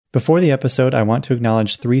Before the episode, I want to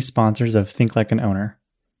acknowledge 3 sponsors of Think Like an Owner.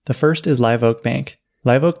 The first is Live Oak Bank.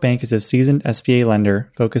 Live Oak Bank is a seasoned SBA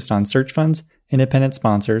lender focused on search funds, independent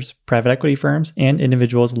sponsors, private equity firms, and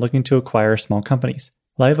individuals looking to acquire small companies.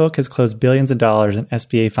 Live Oak has closed billions of dollars in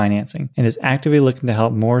SBA financing and is actively looking to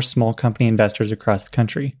help more small company investors across the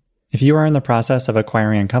country. If you are in the process of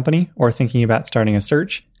acquiring a company or thinking about starting a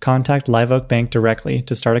search, contact Live Oak Bank directly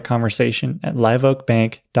to start a conversation at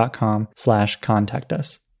liveoakbank.com/contact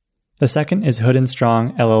us. The second is Hood &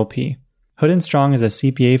 Strong LLP. Hood & Strong is a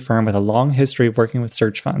CPA firm with a long history of working with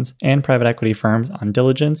search funds and private equity firms on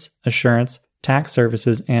diligence, assurance, tax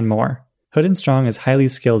services, and more. Hood & Strong is highly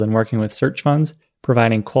skilled in working with search funds,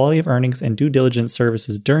 providing quality of earnings and due diligence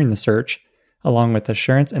services during the search, along with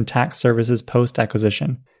assurance and tax services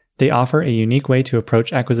post-acquisition. They offer a unique way to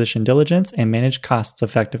approach acquisition diligence and manage costs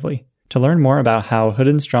effectively. To learn more about how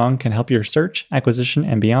Hood & Strong can help your search, acquisition,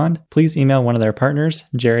 and beyond, please email one of their partners,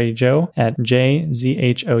 Jerry Joe, at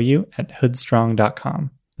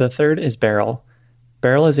jzhou@hoodstrong.com. The third is Beryl.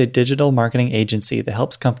 Beryl is a digital marketing agency that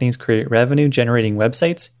helps companies create revenue-generating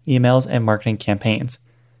websites, emails, and marketing campaigns.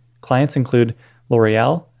 Clients include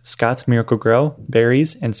L'Oreal, Scotts Miracle-Gro,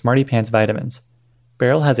 Berries, and Smarty Pants Vitamins.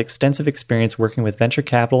 Beryl has extensive experience working with venture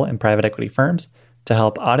capital and private equity firms to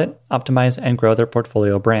help audit, optimize, and grow their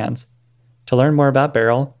portfolio brands. To learn more about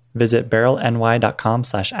Beryl, visit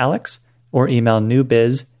berylny.com/Alex or email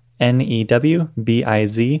newbiz,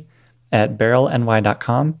 NEWBIZ, at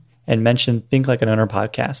berylny.com and mention Think Like an Owner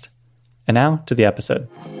podcast. And now to the episode.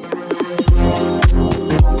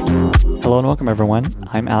 Hello and welcome, everyone.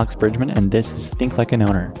 I'm Alex Bridgman, and this is Think Like an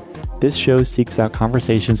Owner. This show seeks out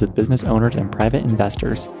conversations with business owners and private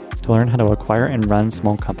investors to learn how to acquire and run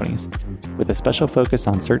small companies, with a special focus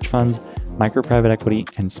on search funds, micro-private equity,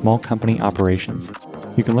 and small company operations.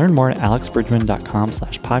 You can learn more at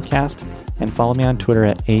alexbridgman.com/podcast and follow me on Twitter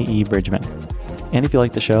at AEBridgman. And if you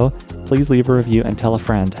like the show, please leave a review and tell a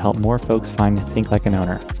friend to help more folks find Think Like an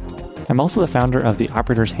Owner. I'm also the founder of The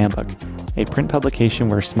Operator's Handbook, a print publication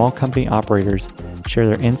where small company operators share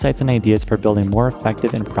their insights and ideas for building more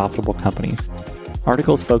effective and profitable companies.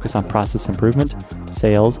 Articles focus on process improvement,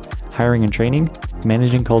 sales, hiring and training,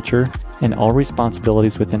 managing culture, and all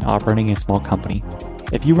responsibilities within operating a small company.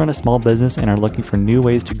 If you run a small business and are looking for new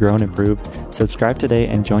ways to grow and improve, subscribe today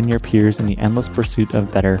and join your peers in the endless pursuit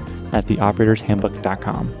of better at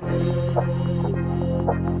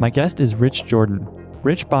theoperatorshandbook.com. My guest is Rich Jordan.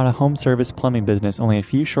 Rich bought a home service plumbing business only a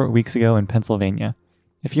few short weeks ago in Pennsylvania.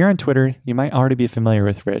 If you're on Twitter, you might already be familiar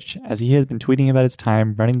with Rich, as he has been tweeting about his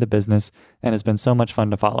time running the business and has been so much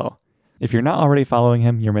fun to follow. If you're not already following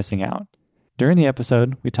him, you're missing out. During the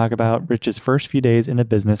episode, we talk about Rich's first few days in the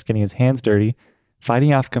business getting his hands dirty,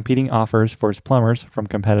 fighting off competing offers for his plumbers from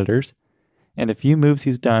competitors, and a few moves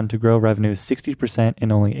he's done to grow revenue 60%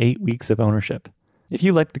 in only 8 weeks of ownership. If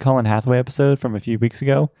you liked the Colin Hathaway episode from a few weeks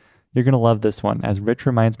ago, you're going to love this one, as Rich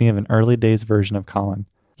reminds me of an early days version of Colin.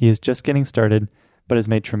 He is just getting started, but has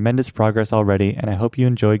made tremendous progress already, and I hope you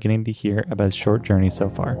enjoy getting to hear about his short journey so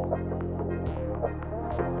far.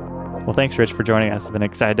 Well, thanks, Rich, for joining us. I've been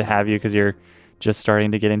excited to have you because you're just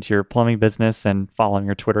starting to get into your plumbing business, and following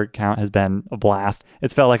your Twitter account has been a blast.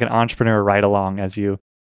 It's felt like an entrepreneur ride along as you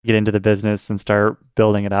get into the business and start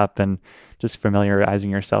building it up and just familiarizing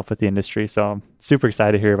yourself with the industry. So I'm super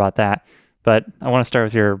excited to hear about that. But I want to start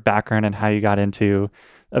with your background and how you got into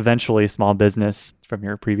eventually small business from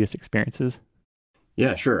your previous experiences.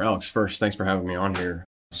 Yeah, sure. Alex, first, thanks for having me on here.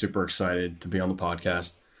 Super excited to be on the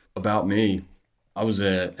podcast. About me, I was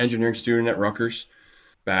an engineering student at Rutgers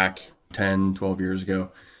back 10, 12 years ago.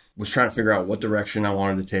 Was trying to figure out what direction I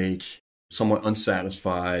wanted to take, somewhat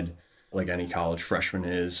unsatisfied, like any college freshman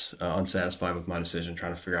is, unsatisfied with my decision,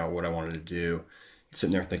 trying to figure out what I wanted to do.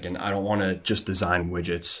 Sitting there thinking, I don't want to just design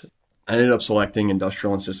widgets. I ended up selecting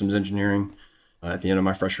industrial and systems engineering at the end of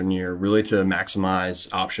my freshman year, really to maximize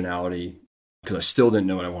optionality, because I still didn't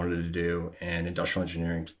know what I wanted to do. And industrial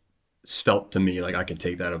engineering felt to me like I could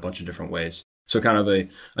take that a bunch of different ways. So kind of a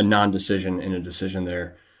non-decision and a decision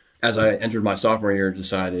there. As I entered my sophomore year,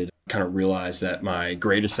 kind of realized that my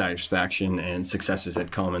greatest satisfaction and successes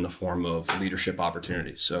had come in the form of leadership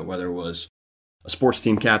opportunities. So whether it was a sports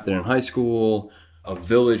team captain in high school, a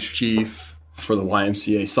village chief for the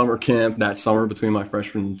YMCA summer camp that summer between my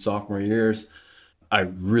freshman and sophomore years, I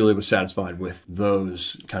really was satisfied with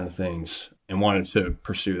those kind of things and wanted to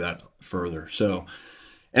pursue that further. So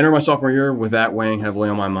enter my sophomore year with that weighing heavily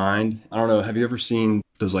on my mind. I don't know, have you ever seen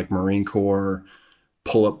those like Marine Corps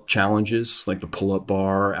pull-up challenges, like the pull-up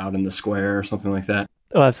bar out in the square or something like that?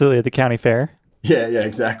 Oh, absolutely. At the county fair. Yeah,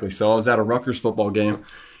 exactly. So I was at a Rutgers football game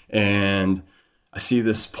and I see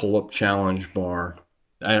this pull-up challenge bar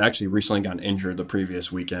I had actually recently gotten injured the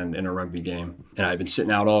previous weekend in a rugby game. And I'd been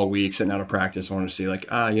sitting out all week, sitting out of practice. I wanted to see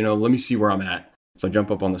let me see where I'm at. So I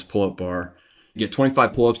jump up on this pull-up bar. You get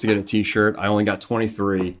 25 pull-ups to get a t-shirt. I only got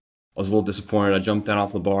 23. I was a little disappointed. I jumped down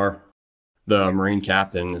off the bar. The Marine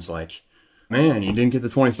captain is like, man, you didn't get the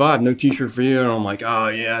 25, no t-shirt for you. And I'm like, oh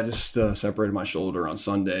yeah, I just separated my shoulder on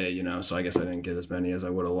Sunday, so I guess I didn't get as many as I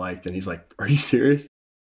would have liked. And he's like, are you serious?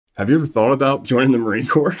 Have you ever thought about joining the Marine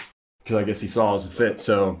Corps? Because I guess he saw as a fit.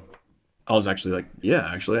 So I was actually like, yeah,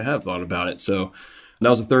 actually I have thought about it. So that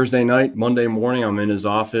was a Thursday night. Monday morning, I'm in his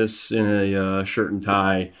office in a shirt and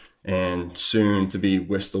tie, and soon to be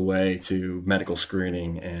whisked away to medical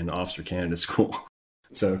screening and officer candidate school.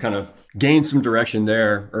 So kind of gained some direction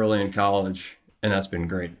there early in college, and that's been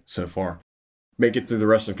great so far. Make it through the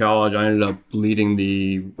rest of college. I ended up leading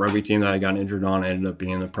the rugby team that I got injured on. I ended up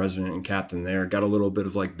being the president and captain there. Got a little bit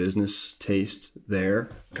of business taste there,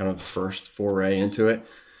 kind of the first foray into it.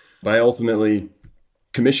 But I ultimately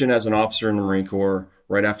commissioned as an officer in the Marine Corps.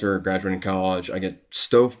 Right after graduating college, I get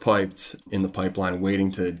stovepiped in the pipeline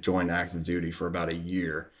waiting to join active duty for about a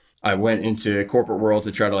year. I went into corporate world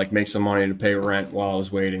to try to make some money to pay rent while I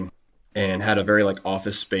was waiting, and had a very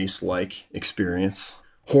office space experience.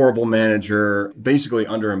 Horrible manager, basically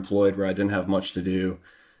underemployed where I didn't have much to do,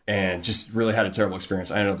 and just really had a terrible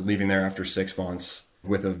experience. I ended up leaving there after 6 months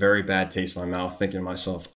with a very bad taste in my mouth, thinking to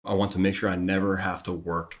myself, I want to make sure I never have to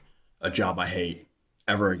work a job I hate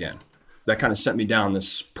ever again. That kind of sent me down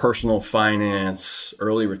this personal finance,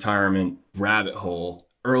 early retirement rabbit hole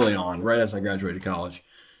early on, right as I graduated college.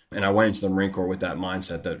 And I went into the Marine Corps with that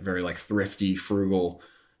mindset, that very thrifty, frugal,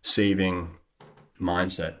 saving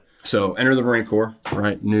mindset. So enter the Marine Corps,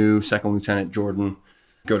 right? New second lieutenant Jordan,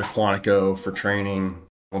 go to Quantico for training.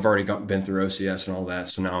 I've already been through OCS and all that.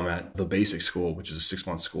 So now I'm at the basic school, which is a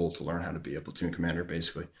 6-month school to learn how to be a platoon commander,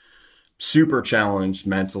 basically. Super challenged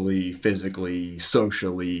mentally, physically,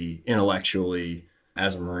 socially, intellectually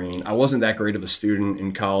as a Marine. I wasn't that great of a student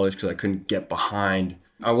in college because I couldn't get behind.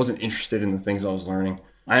 I wasn't interested in the things I was learning.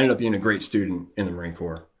 I ended up being a great student in the Marine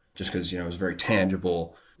Corps just because, it was very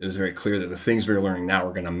tangible. It was very clear that the things we were learning now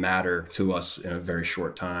were going to matter to us in a very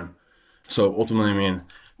short time. So ultimately,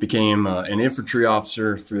 became an infantry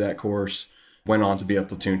officer through that course, went on to be a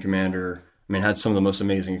platoon commander. Had some of the most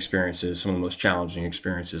amazing experiences, some of the most challenging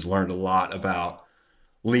experiences, learned a lot about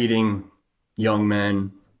leading young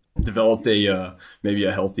men, developed maybe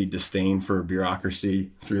a healthy disdain for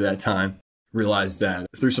bureaucracy through that time. Realized that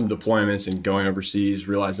through some deployments and going overseas,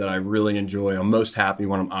 realized that I really I'm most happy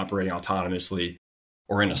when I'm operating autonomously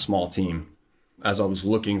or in a small team. As I was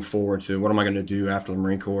looking forward to what am I going to do after the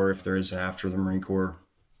Marine Corps, if there is after the Marine Corps,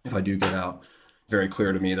 if I do get out, very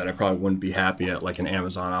clear to me that I probably wouldn't be happy at an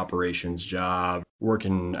Amazon operations job,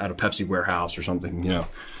 working at a Pepsi warehouse or something.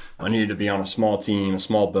 I needed to be on a small team, a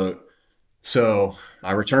small boat. So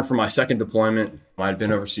I returned from my second deployment. I had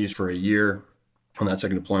been overseas for a year. On that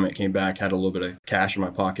second deployment, came back, had a little bit of cash in my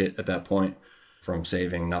pocket at that point from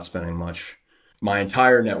saving, not spending much. My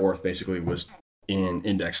entire net worth basically was in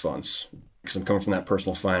index funds because I'm coming from that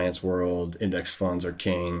personal finance world. Index funds are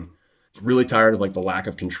king. Really tired of the lack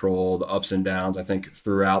of control, the ups and downs. I think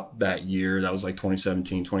throughout that year, that was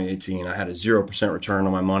 2017, 2018, I had a 0% return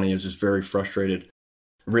on my money. I was just very frustrated.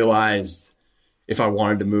 Realized if I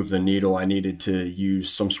wanted to move the needle, I needed to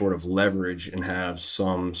use some sort of leverage and have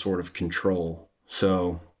some sort of control.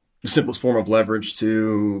 So the simplest form of leverage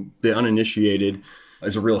to the uninitiated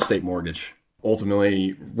is a real estate mortgage.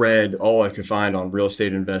 Ultimately read all I could find on real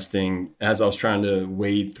estate investing as I was trying to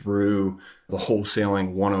wade through the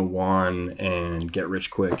wholesaling 101 and get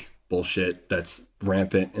rich quick bullshit that's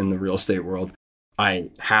rampant in the real estate world. I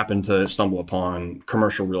happened to stumble upon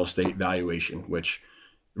commercial real estate valuation, which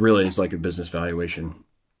really is like a business valuation.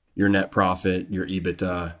 Your net profit, your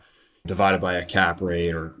EBITDA, divided by a cap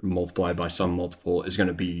rate or multiplied by some multiple is going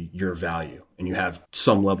to be your value. And you have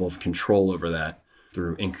some level of control over that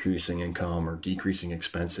through increasing income or decreasing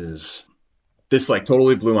expenses. This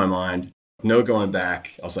totally blew my mind. No going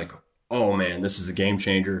back. I was like, oh man, this is a game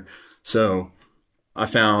changer. So I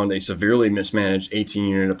found a severely mismanaged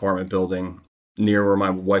 18-unit apartment building near where my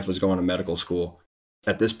wife was going to medical school.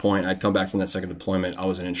 At this point, I'd come back from that second deployment. I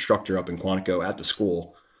was an instructor up in Quantico at the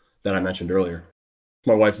school that I mentioned earlier.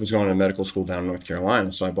 My wife was going to medical school down in North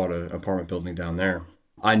Carolina, so I bought an apartment building down there.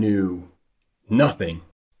 I knew nothing.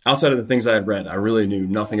 Outside of the things I had read, I really knew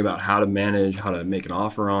nothing about how to manage, how to make an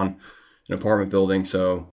offer on an apartment building.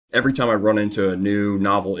 So every time I run into a new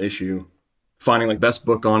novel issue, finding the best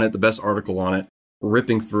book on it, the best article on it,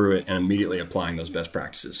 ripping through it and immediately applying those best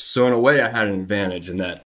practices. So in a way, I had an advantage in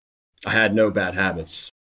that I had no bad habits.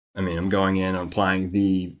 I'm going in, I'm applying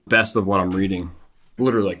the best of what I'm reading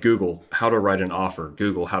literally like Google how to write an offer,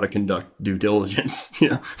 Google how to conduct due diligence,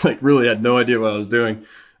 like really had no idea what I was doing,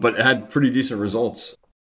 but it had pretty decent results.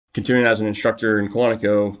 Continuing as an instructor in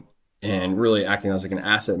Quantico and really acting as like an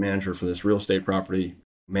asset manager for this real estate property,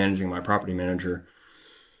 managing my property manager.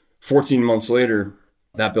 14 months later,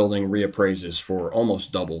 that building reappraises for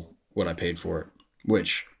almost double what I paid for it,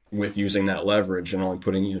 which with using that leverage and only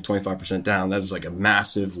putting 25% down, that was like a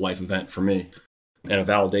massive life event for me and a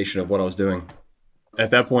validation of what I was doing.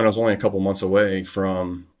 At that point, I was only a couple months away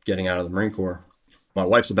from getting out of the Marine Corps. My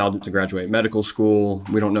wife's about to graduate medical school.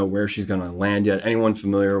 We don't know where she's going to land yet. Anyone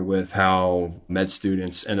familiar with how med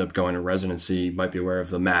students end up going to residency might be aware of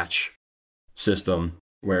the match system,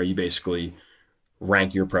 where you basically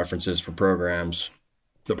rank your preferences for programs.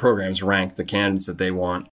 The programs rank the candidates that they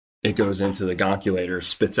want. It goes into the gonculator,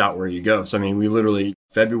 spits out where you go. So, we literally,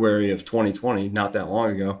 February of 2020, not that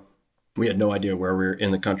long ago, we had no idea where we were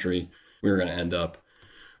in the country we were going to end up.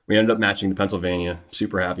 We ended up matching to Pennsylvania.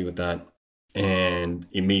 Super happy with that. And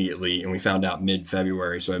we found out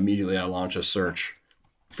mid-February. So immediately I launched a search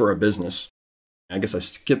for a business. I guess I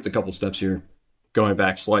skipped a couple steps here. Going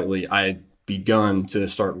back slightly, I had begun to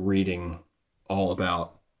start reading all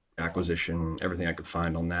about acquisition, everything I could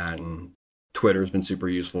find on that. And Twitter has been super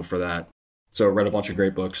useful for that. So I read a bunch of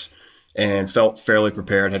great books and felt fairly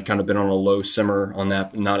prepared. Had kind of been on a low simmer on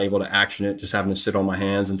that, not able to action it, just having to sit on my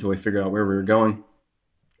hands until we figured out where we were going.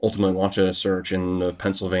 Ultimately launched a search in the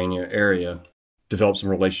Pennsylvania area, developed some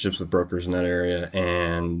relationships with brokers in that area,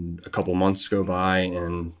 and a couple months go by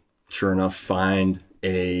and sure enough find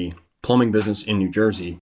a plumbing business in New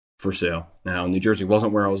Jersey for sale. Now, New Jersey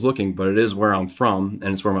wasn't where I was looking, but it is where I'm from,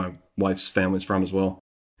 and it's where my wife's family's from as well.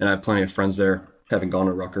 And I have plenty of friends there, having gone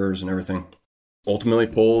to Rutgers and everything. Ultimately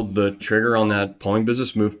pulled the trigger on that plumbing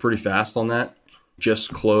business, moved pretty fast on that,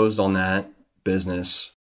 just closed on that business.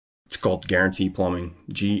 It's called Guarantee Plumbing,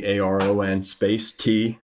 Garon space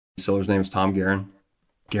T. Seller's name is Tom Garon,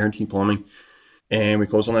 Guarantee Plumbing. And we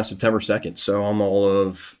closed on that September 2nd. So I'm all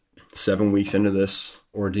of 7 weeks into this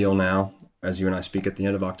ordeal now, as you and I speak at the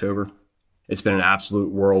end of October. It's been an absolute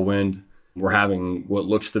whirlwind. We're having what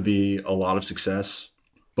looks to be a lot of success,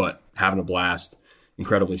 but having a blast,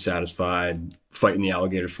 incredibly satisfied, fighting the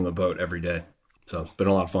alligators from the boat every day. So it's been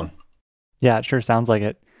a lot of fun. Yeah, it sure sounds like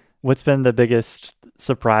it. What's been the biggest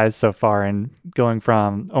surprise so far in going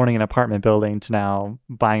from owning an apartment building to now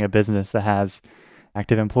buying a business that has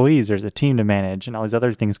active employees, there's a team to manage and all these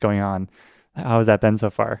other things going on? How has that been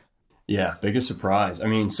so far? Yeah, biggest surprise.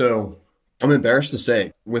 So I'm embarrassed to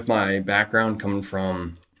say, with my background coming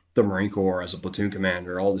from the Marine Corps as a platoon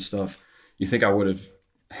commander, all this stuff, you think I would have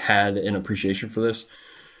had an appreciation for this.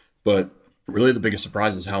 But really the biggest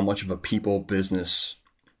surprise is how much of a people business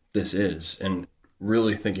this is. And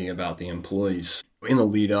really thinking about the employees in the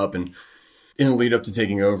lead up to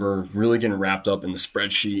taking over, really getting wrapped up in the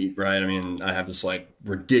spreadsheet, right? I have this like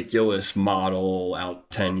ridiculous model out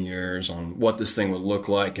 10 years on what this thing would look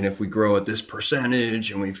like. And if we grow at this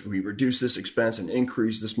percentage and we reduce this expense and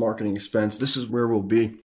increase this marketing expense, this is where we'll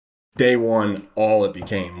be. Day one, all it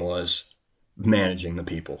became was managing the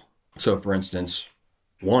people. So for instance,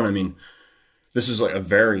 this is like a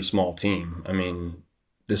very small team.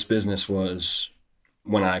 This business was,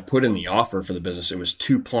 when I put in the offer for the business, it was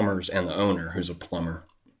 2 plumbers and the owner, who's a plumber.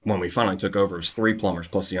 When we finally took over, it was 3 plumbers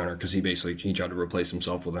plus the owner, because he tried to replace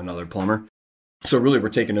himself with another plumber. So really, we're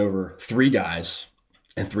taking over 3 guys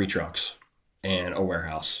and 3 trucks and a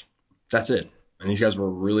warehouse. That's it. And these guys were a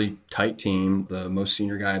really tight team. The most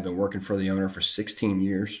senior guy had been working for the owner for 16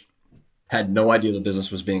 years. Had no idea the business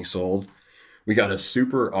was being sold. We got a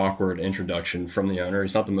super awkward introduction from the owner.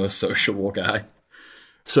 He's not the most sociable guy.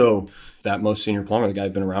 So that most senior plumber, the guy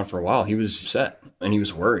had been around for a while, he was upset and he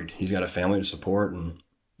was worried. He's got a family to support, and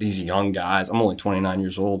these young guys, I'm only 29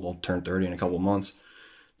 years old, I'll turn 30 in a couple of months.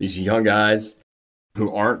 These young guys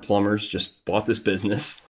who aren't plumbers just bought this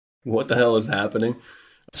business. What the hell is happening?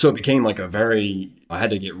 So it became like I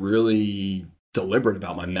had to get really deliberate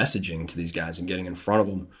about my messaging to these guys and getting in front of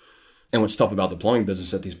them. And what's tough about the plumbing business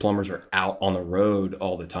is that these plumbers are out on the road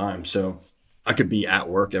all the time. So I could be at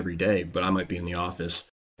work every day, but I might be in the office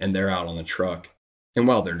and they're out on the truck. And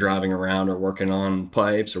while they're driving around or working on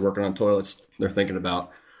pipes or working on toilets, they're thinking about,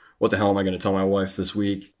 what the hell am I going to tell my wife this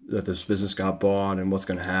week that this business got bought, and what's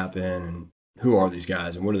going to happen, and who are these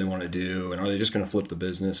guys and what do they want to do, and are they just going to flip the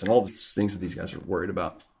business, and all these things that these guys are worried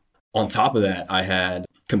about. On top of that, I had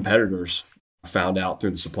competitors found out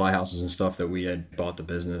through the supply houses and stuff that we had bought the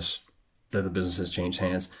business, that the business has changed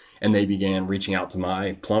hands, and they began reaching out to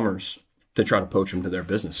my plumbers to try to poach them to their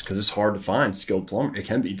business, because it's hard to find skilled plumbers. It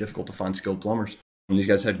can be difficult to find skilled plumbers. And these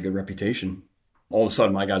guys had a good reputation. All of a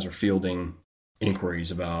sudden, my guys are fielding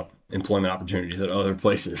inquiries about employment opportunities at other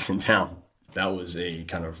places in town. That was a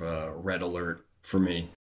kind of a red alert for me.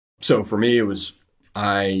 So for me,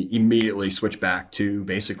 I immediately switched back to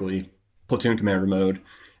basically platoon commander mode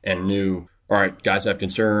and knew, all right, guys have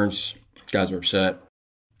concerns, guys are upset.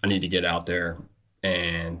 I need to get out there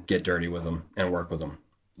and get dirty with them and work with them.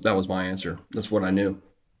 That was my answer. That's what I knew.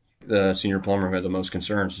 The senior plumber who had the most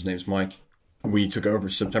concerns, his name's Mike. We took over.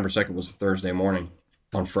 September 2nd was a Thursday morning.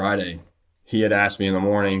 On Friday, he had asked me in the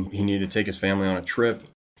morning, he needed to take his family on a trip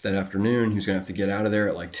that afternoon. He was going to have to get out of there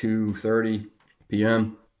at like 2:30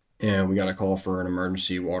 p.m. And we got a call for an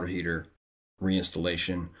emergency water heater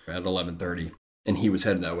reinstallation at 11:30. And he was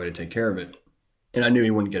headed that way to take care of it. And I knew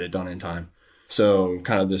he wouldn't get it done in time. So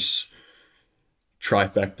kind of this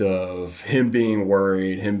trifecta of him being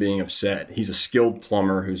worried, him being upset. He's a skilled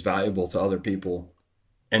plumber who's valuable to other people.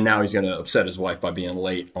 And now he's going to upset his wife by being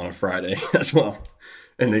late on a Friday as well.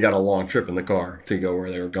 And they got a long trip in the car to go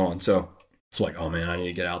where they were going. So it's like, oh man, I need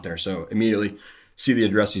to get out there. So immediately see the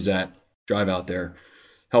address he's at, drive out there,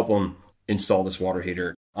 help him install this water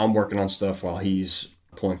heater. I'm working on stuff while he's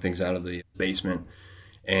pulling things out of the basement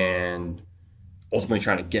and ultimately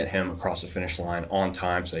trying to get him across the finish line on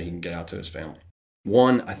time so that he can get out to his family.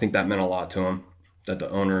 One, I think that meant a lot to him, that the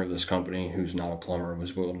owner of this company, who's not a plumber,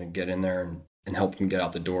 was willing to get in there and help him get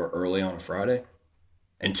out the door early on a Friday.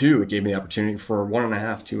 And two, it gave me the opportunity for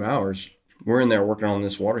 1.5, 2 hours. We're in there working on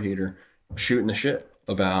this water heater, shooting the shit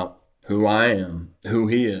about who I am, who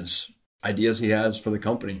he is, ideas he has for the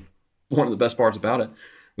company. One of the best parts about it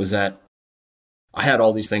was that I had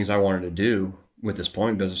all these things I wanted to do with this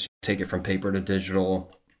plumbing business, take it from paper to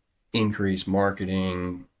digital, increase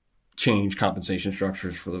marketing, change compensation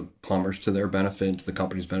structures for the plumbers to their benefit, to the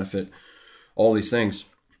company's benefit, all these things.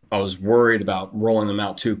 I was worried about rolling them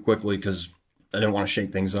out too quickly because I didn't want to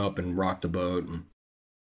shake things up and rock the boat and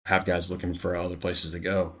have guys looking for other places to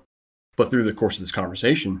go. But through the course of this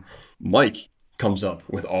conversation, Mike comes up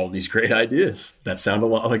with all these great ideas that sound a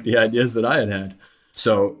lot like the ideas that I had.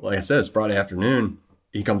 So like I said, it's Friday afternoon.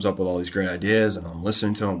 He comes up with all these great ideas and I'm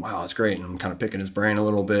listening to him. Wow, that's great. And I'm kind of picking his brain a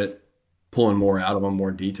little bit, pulling more out of him,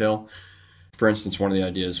 more detail. For instance, one of the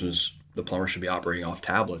ideas was the plumber should be operating off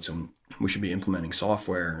tablets and we should be implementing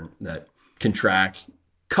software that can track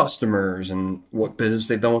customers and what business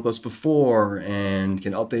they've done with us before and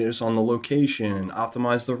can update us on the location and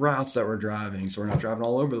optimize the routes that we're driving so we're not driving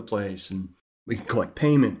all over the place, and we can collect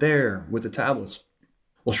payment there with the tablets.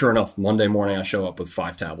 Well, sure enough, Monday morning I show up with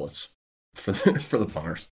 5 tablets for the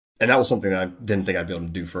plumbers. And that was something that I didn't think I'd be able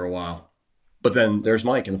to do for a while. But then there's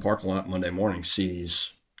Mike in the parking lot Monday morning,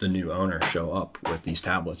 sees the new owner show up with these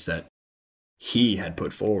tablets that he had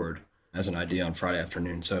put forward as an idea on Friday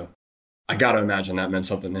afternoon. So I got to imagine that meant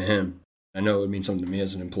something to him. I know it would mean something to me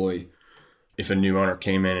as an employee if a new owner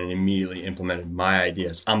came in and immediately implemented my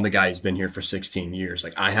ideas. I'm the guy who's been here for 16 years.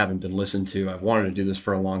 Like, I haven't been listened to. I've wanted to do this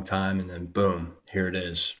for a long time. And then boom, here it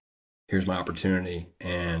is. Here's my opportunity.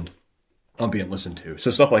 And I'm being listened to.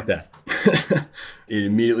 So stuff like that. It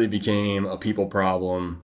immediately became a people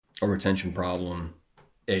problem, a retention problem,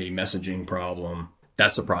 a messaging problem.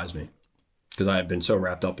 That surprised me because I had been so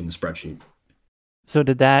wrapped up in the spreadsheet. So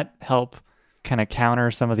did that help kind of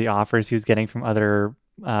counter some of the offers he was getting from other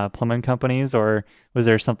plumbing companies, or was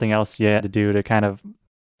there something else you had to do to kind of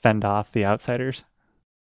fend off the outsiders?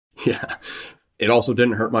 Yeah. It also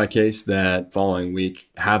didn't hurt my case that following week,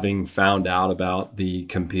 having found out about the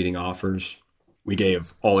competing offers, we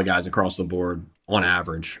gave all the guys across the board, on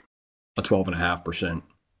average, a 12.5%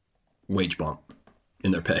 wage bump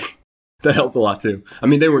in their pay. That helped a lot too. I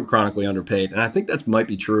mean, they were chronically underpaid, and I think that might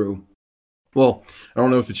be true. Well, I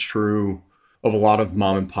don't know if it's true of a lot of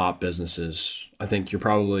mom and pop businesses. I think you're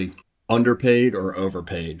probably underpaid or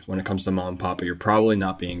overpaid when it comes to mom and pop, but you're probably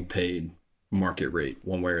not being paid market rate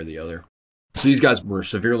one way or the other. So these guys were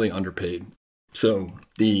severely underpaid. So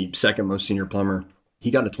the second most senior plumber,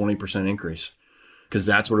 he got a 20% increase because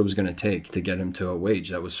that's what it was going to take to get him to a wage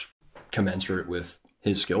that was commensurate with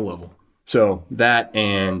his skill level. So that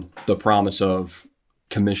and the promise of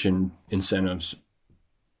commission incentives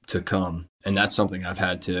to come. And that's something I've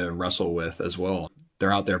had to wrestle with as well.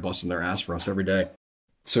 They're out there busting their ass for us every day.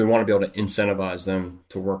 So we want to be able to incentivize them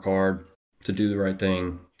to work hard, to do the right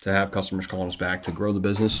thing, to have customers calling us back, to grow the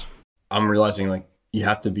business. I'm realizing like you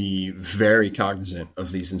have to be very cognizant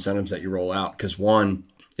of these incentives that you roll out. Because one,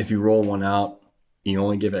 if you roll one out, you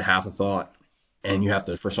only give it half a thought and you have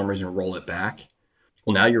to, for some reason, roll it back.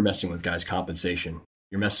 Well, now you're messing with guys' compensation.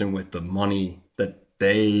 You're messing with the money that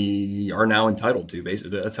they are now entitled to.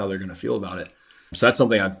 Basically, that's how they're going to feel about it. So that's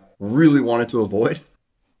something I've really wanted to avoid.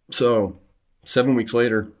 So 7 weeks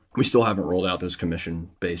later, we still haven't rolled out those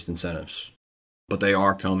commission-based incentives. but they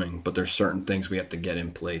are coming. But there's certain things we have to get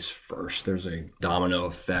in place first. There's a domino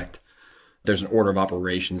effect. There's an order of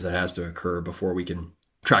operations that has to occur before we can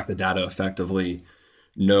track the data effectively,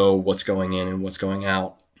 know what's going in and what's going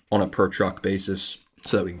out on a per truck basis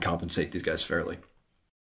so that we can compensate these guys fairly.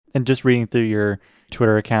 And just reading through your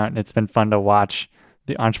Twitter account, it's been fun to watch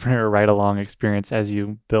the entrepreneur ride-along experience as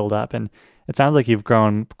you build up. And it sounds like you've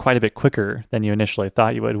grown quite a bit quicker than you initially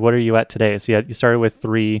thought you would. What are you at today? So you started with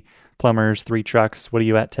 3 plumbers, 3 trucks. What are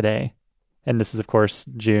you at today? And this is, of course,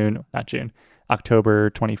 October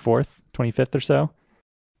 24th, 25th or so?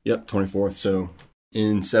 Yep, 24th. So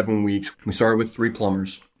in 7 weeks, we started with 3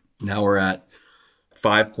 plumbers. Now we're at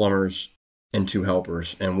 5 plumbers and 2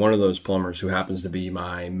 helpers. And one of those plumbers, who happens to be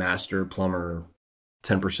my master plumber,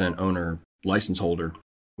 10% owner, license holder,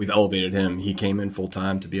 we've elevated him. He came in full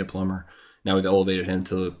time to be a plumber. Now we've elevated him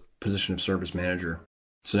to the position of service manager.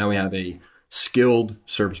 So now we have a skilled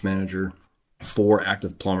service manager, 4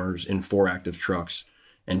 active plumbers in 4 active trucks,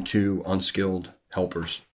 and 2 unskilled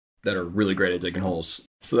helpers that are really great at digging holes,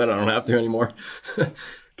 so that I don't have to anymore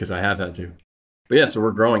because I have had to. But yeah, so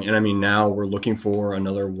we're growing. And I mean, now we're looking for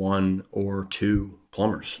another 1 or 2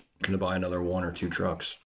 plumbers. We're going to buy another 1 or 2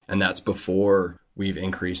 trucks. And that's before we've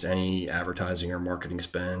increased any advertising or marketing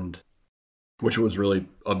spend, which was really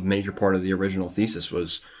a major part of the original thesis.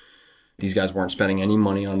 Was these guys weren't spending any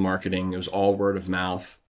money on marketing. It was all word of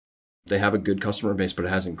mouth. They have a good customer base, but it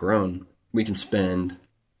hasn't grown. We can spend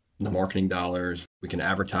the marketing dollars. We can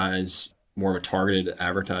advertise more of a targeted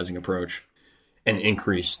advertising approach and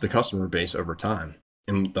increase the customer base over time.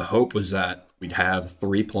 And the hope was that we'd have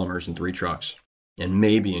 3 plumbers and 3 trucks. And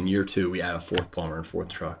maybe in year 2, we add a 4th plumber and 4th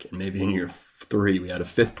truck. And maybe in year 3, we add a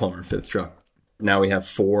 5th plumber and 5th truck. Now we have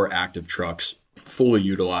 4 active trucks, fully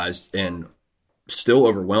utilized and still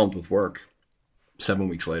overwhelmed with work 7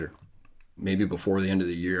 weeks later. Maybe before the end of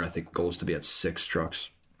the year, I think the goal is to be at 6 trucks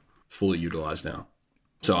fully utilized now.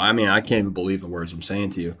 So, I mean, I can't even believe the words I'm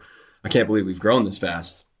saying to you. I can't believe we've grown this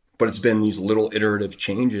fast. But it's been these little iterative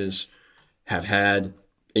changes have had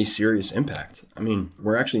a serious impact. I mean,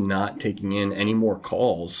 we're actually not taking in any more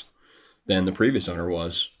calls than the previous owner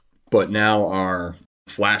was. But now our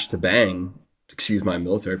flash to bang, excuse my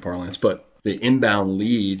military parlance, but the inbound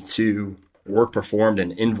lead to work performed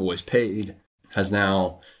and invoice paid has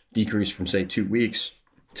now decreased from, say, 2 weeks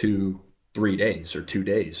to 3 days or 2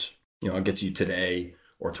 days. You know, I'll get to you today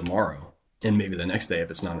or tomorrow, and maybe the next day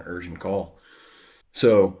if it's not an urgent call.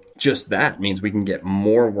 So just that means we can get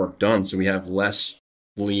more work done. So we have less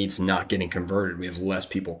leads not getting converted. We have less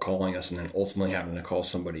people calling us and then ultimately having to call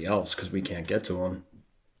somebody else because we can't get to them.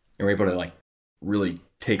 And we're able to really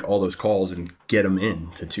take all those calls and get them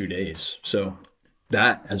in to 2 days. So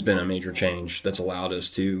that has been a major change that's allowed us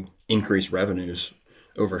to increase revenues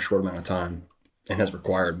over a short amount of time and has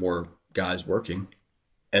required more guys working.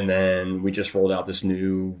 And then we just rolled out this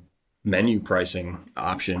new menu pricing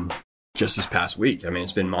option just this past week. I mean,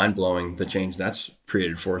 it's been mind-blowing, the change that's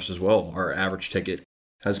created for us as well. Our average ticket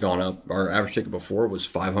has gone up. Our average ticket before was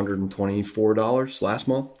 $524 last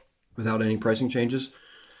month without any pricing changes.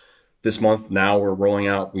 This month, now we're rolling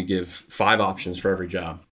out, we give 5 options for every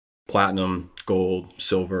job: platinum, gold,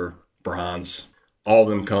 silver, bronze. All of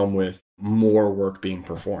them come with more work being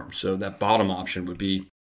performed. So that bottom option would be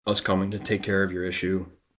us coming to take care of your issue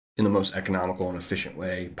in the most economical and efficient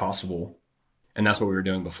way possible. And that's what we were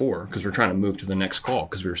doing before, because we're trying to move to the next call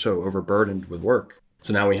because we were so overburdened with work.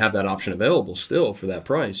 So now we have that option available still for that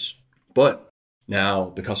price, but now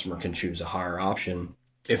the customer can choose a higher option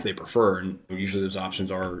if they prefer. And usually those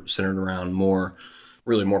options are centered around more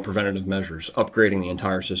preventative measures, upgrading the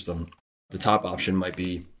entire system. The top option might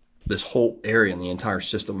be this whole area in the entire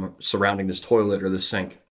system surrounding this toilet or this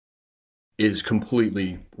sink is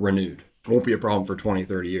completely renewed. It won't be a problem for 20,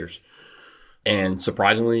 30 years. And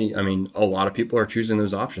surprisingly, I mean, a lot of people are choosing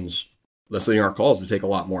those options. That's leading our calls to take a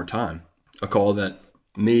lot more time. A call that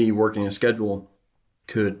me working a schedule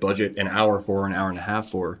could budget an hour for, an hour and a half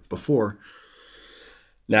for before,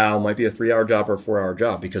 now might be a 3-hour job or a 4-hour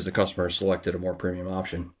job because the customer selected a more premium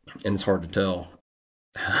option. And it's hard to tell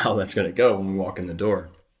how that's going to go when we walk in the door.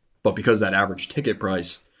 But because that average ticket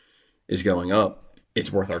price is going up,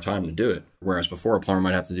 it's worth our time to do it. Whereas before, a plumber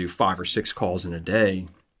might have to do 5 or 6 calls in a day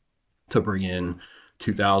to bring in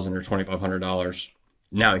 $2,000 or $2,500.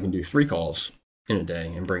 Now he can do 3 calls in a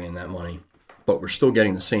day and bring in that money. But we're still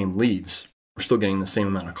getting the same leads. We're still getting the same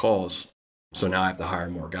amount of calls. So now I have to hire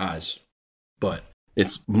more guys. But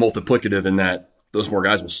it's multiplicative in that those more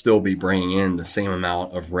guys will still be bringing in the same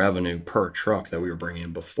amount of revenue per truck that we were bringing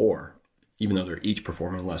in before, even though they're each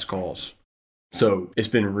performing less calls. So it's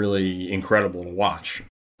been really incredible to watch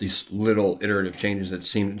these little iterative changes that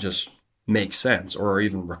seem to just make sense or are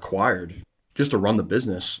even required just to run the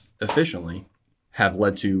business efficiently have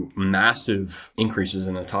led to massive increases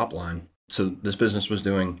in the top line. So this business was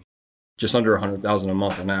doing just under $100,000 a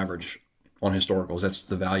month on average on historicals. That's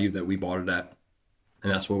the value that we bought it at.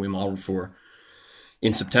 And that's what we modeled for.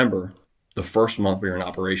 In September, the first month we were in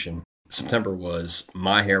operation, September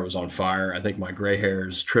my hair was on fire. I think my gray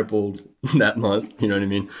hairs tripled that month. You know what I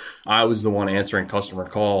mean? I was the one answering customer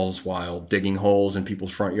calls while digging holes in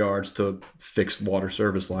people's front yards to fix water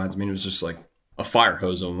service lines. I mean, it was just like a fire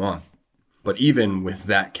hose of a month. But even with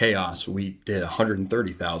that chaos, we did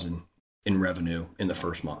 $130,000 in revenue in the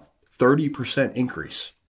first month. 30%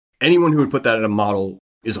 increase. Anyone who would put that in a model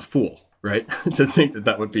is a fool, right? To think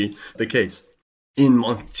that would be the case. In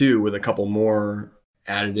month 2, with a couple more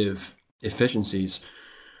additive efficiencies,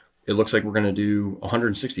 it looks like we're going to do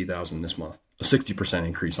 $160,000 this month, a 60%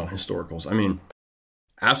 increase on historicals. I mean,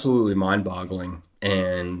 absolutely mind-boggling,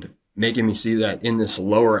 and making me see that in this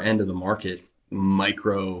lower end of the market,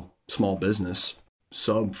 micro small business,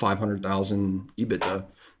 sub 500,000 EBITDA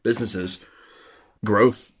businesses,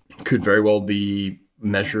 growth could very well be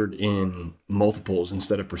measured in multiples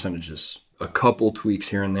instead of percentages. A couple tweaks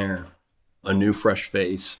here and there, a new fresh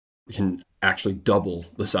face can actually double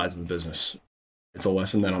the size of a business. It's a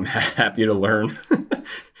lesson that I'm happy to learn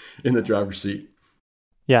in the driver's seat.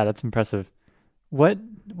 Yeah, that's impressive. What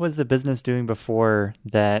was the business doing before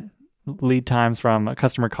that lead times from a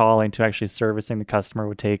customer calling to actually servicing the customer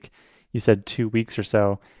would take, you said 2 weeks or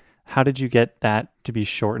so? How did you get that to be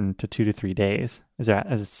shortened to 2 to 3 days? Is that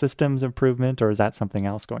as a systems improvement, or is that something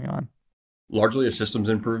else going on? Largely a systems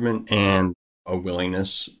improvement and a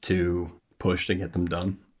willingness to push to get them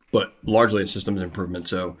done, but largely a systems improvement.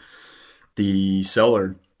 So the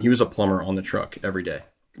seller, he was a plumber on the truck every day,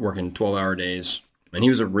 working 12-hour days, and he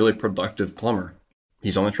was a really productive plumber.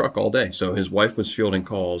 He's on the truck all day. So his wife was fielding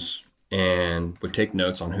calls and would take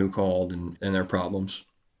notes on who called and their problems.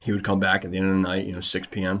 He would come back at the end of the night, 6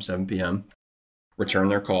 p.m., 7 p.m., return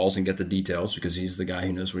their calls and get the details because he's the guy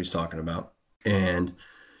who knows what he's talking about. And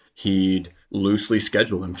he'd loosely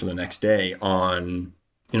schedule them for the next day in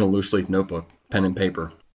a loose leaf notebook, pen and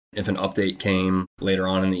paper. If an update came later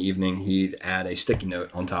on in the evening, he'd add a sticky note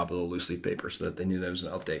on top of the loose leaf paper so that they knew there was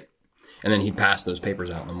an update. And then he'd pass those papers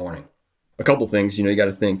out in the morning. A couple things, you got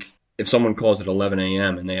to think, if someone calls at 11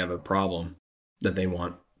 a.m. and they have a problem that they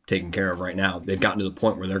want taken care of right now, they've gotten to the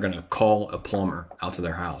point where they're going to call a plumber out to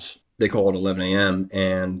their house. They call at 11 a.m.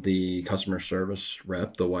 and the customer service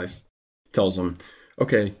rep, the wife, tells them,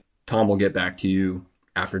 okay, Tom will get back to you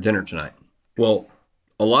after dinner tonight. Well,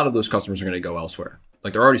 a lot of those customers are going to go elsewhere.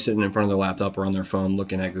 Like they're already sitting in front of their laptop or on their phone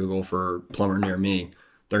looking at Google for plumber near me.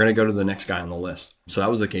 They're going to go to the next guy on the list. So that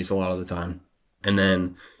was the case a lot of the time. And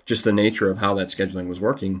then just the nature of how that scheduling was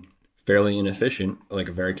working, fairly inefficient, like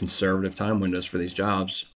a very conservative time windows for these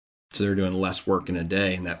jobs. So they're doing less work in a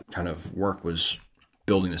day, and that kind of work was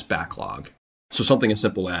building this backlog. So something as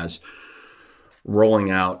simple as rolling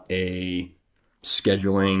out a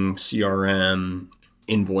scheduling, CRM,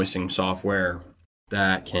 invoicing software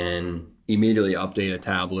that can immediately update a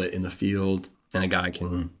tablet in the field, and a guy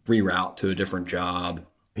can reroute to a different job.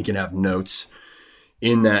 He can have notes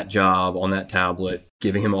in that job on that tablet,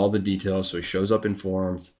 giving him all the details so he shows up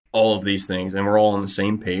informed, all of these things. And we're all on the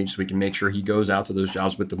same page so we can make sure he goes out to those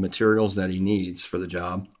jobs with the materials that he needs for the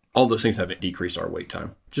job. All those things have decreased our wait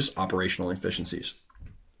time, just operational efficiencies.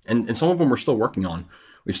 And some of them we're still working on.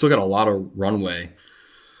 We've still got a lot of runway.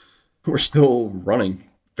 We're still running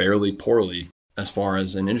fairly poorly as far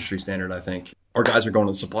as an industry standard, I think. Our guys are going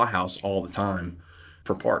to the supply house all the time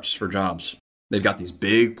for parts, for jobs. They've got these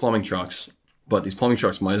big plumbing trucks, but these plumbing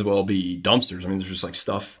trucks might as well be dumpsters. I mean, there's just like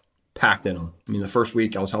stuff packed in them. I mean, the first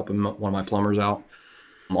week I was helping one of my plumbers out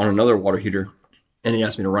on another water heater, and he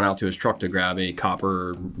asked me to run out to his truck to grab a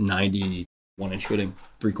copper 90 1-inch fitting,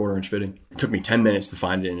 3/4 inch fitting. It took me 10 minutes to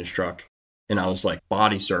find it in his truck. And I was like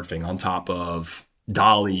body surfing on top of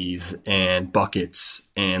dollies and buckets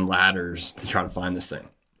and ladders to try to find this thing.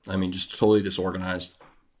 I mean, just totally disorganized.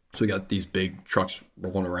 So we got these big trucks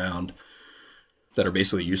rolling around that are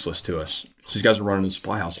basically useless to us. So these guys are running the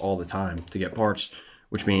supply house all the time to get parts,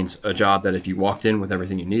 which means a job that if you walked in with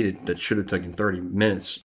everything you needed that should have taken 30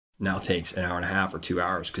 minutes now takes an hour and a half or 2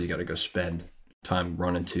 hours because you got to go spend time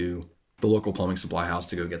running to the local plumbing supply house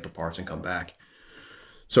to go get the parts and come back.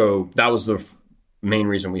 So that was the main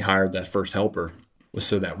reason we hired that first helper, was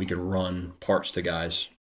so that we could run parts to guys.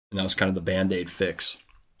 And that was kind of the Band-Aid fix,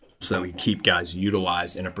 so that we keep guys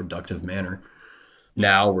utilized in a productive manner.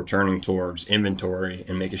 Now we're turning towards inventory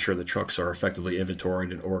and making sure the trucks are effectively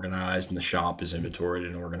inventoried and organized, and the shop is inventoried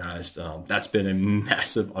and organized. That's been a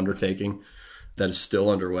massive undertaking. that is still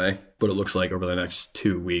underway, but it looks like over the next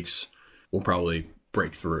 2 weeks, we'll probably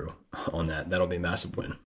break through on that. That'll be a massive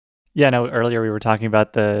win. Yeah, no, earlier we were talking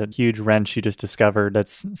about the huge wrench you just discovered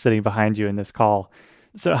that's sitting behind you in this call.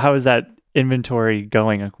 So how is that inventory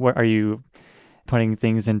going? Like, what are you putting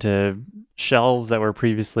things into shelves that were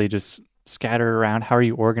previously just scattered around? How are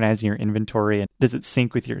you organizing your inventory? And does it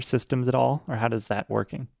sync with your systems at all? Or how does that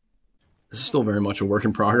working? This is still very much a work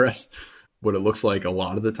in progress. What it looks like a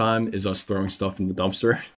lot of the time is us throwing stuff in the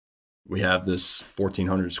dumpster. We have this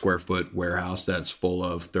 1,400 square foot warehouse that's full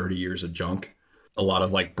of 30 years of junk. A lot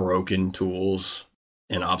of like broken tools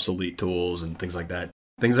and obsolete tools and things like that.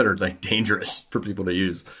 Things that are like dangerous for people to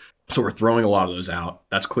use. So we're throwing a lot of those out.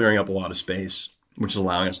 That's clearing up a lot of space, which is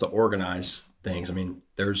allowing us to organize things. I mean,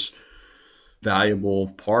 there's valuable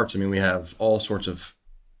parts. I mean, we have all sorts of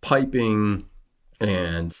piping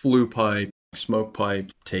and flue pipe, smoke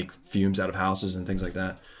pipe, take fumes out of houses and things like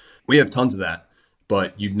that. We have tons of that,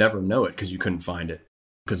 but you'd never know it because you couldn't find it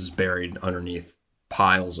because it's buried underneath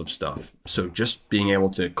piles of stuff. So just being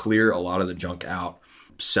able to clear a lot of the junk out,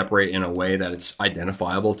 separate in a way that it's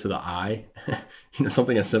identifiable to the eye,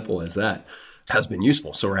 something as simple as that has been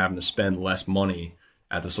useful. So we're having to spend less money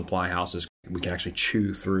at the supply houses. We can actually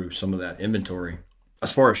chew through some of that inventory.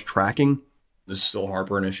 As far as tracking, this is still a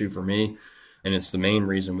heartburn issue for me. And it's the main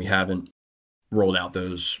reason we haven't rolled out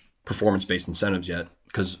those performance-based incentives yet,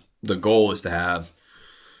 because the goal is to have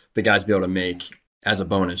the guys be able to make, as a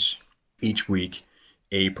bonus each week,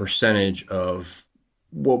 a percentage of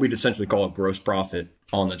what we'd essentially call a gross profit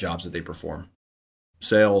on the jobs that they perform.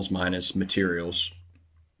 Sales minus materials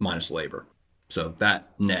minus labor. So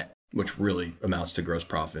that net, which really amounts to gross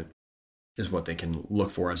profit, is what they can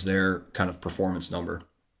look for as their kind of performance number.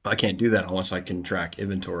 I can't do that unless I can track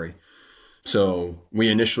inventory. So we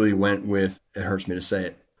initially went with, it hurts me to say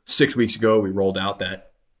it, 6 weeks ago, we rolled out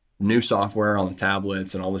that new software on the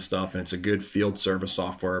tablets and all this stuff. And it's a good field service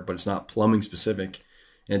software, but it's not plumbing specific.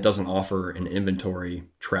 And it doesn't offer an inventory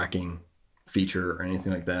tracking feature or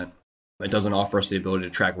anything like that. It doesn't offer us the ability to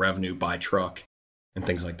track revenue by truck and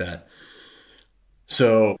things like that.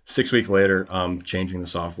 So 6 weeks later, I'm changing the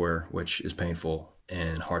software, which is painful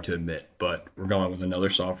and hard to admit, but we're going with another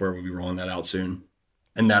software. We'll be rolling that out soon.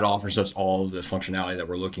 And that offers us all of the functionality that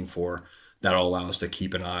we're looking for. That'll allow us to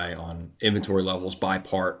keep an eye on inventory levels by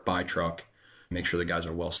part, by truck, make sure the guys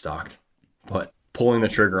are well stocked. But pulling the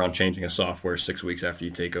trigger on changing a software 6 weeks after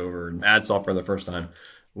you take over and add software the first time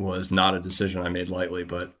was not a decision I made lightly,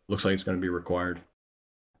 but looks like it's going to be required.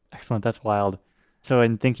 Excellent. That's wild. So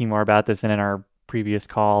in thinking more about this, and in our previous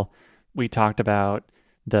call, we talked about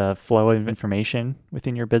the flow of information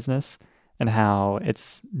within your business and how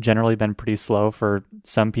it's generally been pretty slow for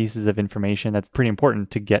some pieces of information that's pretty important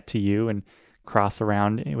to get to you and cross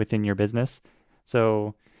around within your business.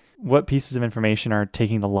 So what pieces of information are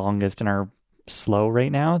taking the longest and are slow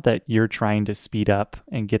right now that you're trying to speed up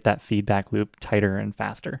and get that feedback loop tighter and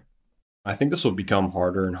faster? I think this will become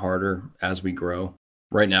harder and harder as we grow.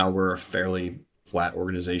 Right now, we're a fairly flat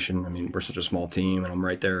organization. I mean, we're such a small team and I'm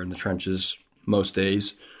right there in the trenches most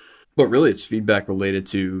days. But really, it's feedback related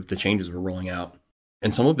to the changes we're rolling out.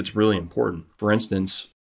 And some of it's really important. For instance,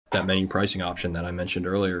 that menu pricing option that I mentioned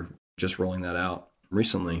earlier, just rolling that out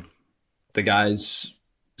recently, the guys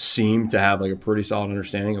seem to have like a pretty solid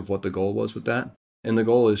understanding of what the goal was with that. And the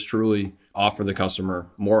goal is truly offer the customer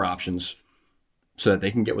more options so that they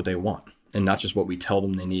can get what they want and not just what we tell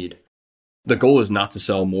them they need. The goal is not to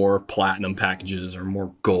sell more platinum packages or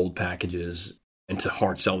more gold packages and to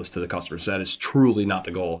hard sell this to the customers. That is truly not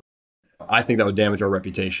the goal. I think that would damage our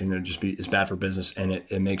reputation. It would just be, it's bad for business, and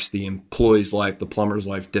it makes the employee's life, the plumber's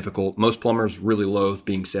life difficult. Most plumbers really loathe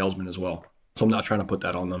being salesmen as well. So I'm not trying to put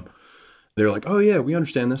that on them. They're like, oh yeah, we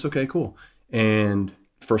understand this. Okay, cool. And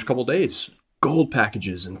first couple of days, gold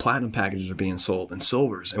packages and platinum packages are being sold and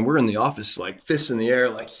silvers. And we're in the office like fists in the air,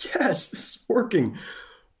 like, yes, this is working.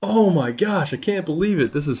 Oh my gosh, I can't believe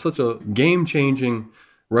it. This is such a game-changing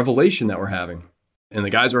revelation that we're having. And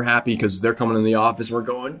the guys are happy because they're coming in the office. We're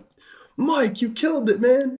going, Mike, you killed it,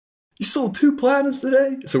 man. You sold 2 platinums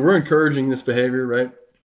today. So we're encouraging this behavior, right?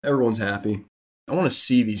 Everyone's happy. I want to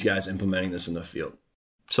see these guys implementing this in the field.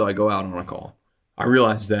 So I go out on a call. I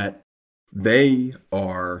realize that they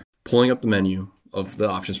are pulling up the menu of the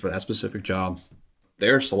options for that specific job.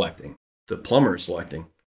 They're selecting, the plumber is selecting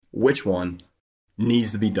which one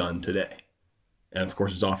needs to be done today. And of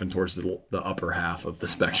course, it's often towards the upper half of the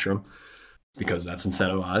spectrum because that's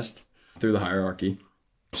incentivized through the hierarchy.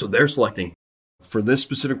 So they're selecting, for this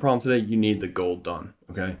specific problem today, you need the gold done,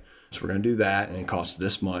 okay? So we're going to do that, and it costs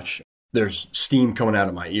this much. There's steam coming out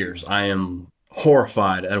of my ears. I am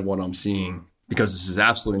horrified at what I'm seeing because this is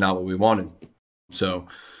absolutely not what we wanted. So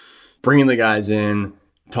bringing the guys in,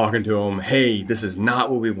 talking to them, hey, this is not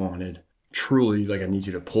what we wanted. Truly, like, I need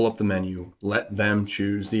you to pull up the menu, let them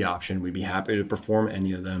choose the option. We'd be happy to perform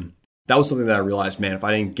any of them. That was something that I realized, man, if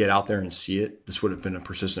I didn't get out there and see it, this would have been a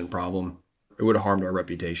persistent problem. It would have harmed our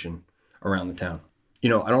reputation around the town. I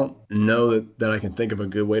don't know that I can think of a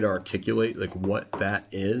good way to articulate like what that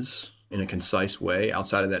is in a concise way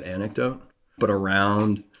outside of that anecdote, but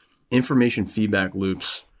around information feedback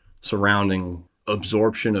loops surrounding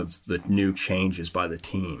absorption of the new changes by the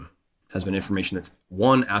team has been information that's,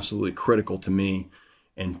 one, absolutely critical to me,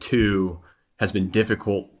 and two, has been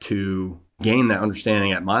difficult to gain that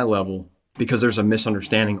understanding at my level because there's a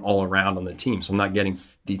misunderstanding all around on the team. So I'm not getting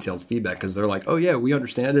detailed feedback because they're like, oh yeah, we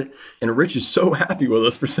understand it. And Rich is so happy with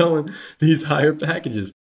us for selling these higher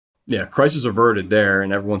packages. Yeah, crisis averted there,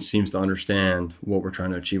 and everyone seems to understand what we're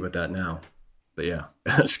trying to achieve with that now. But yeah,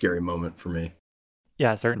 a scary moment for me.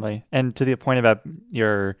 Yeah, certainly. And to the point about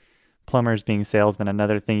your plumbers being salesmen,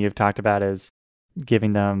 another thing you've talked about is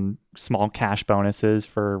giving them small cash bonuses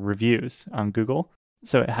for reviews on Google.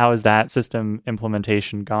 So how has that system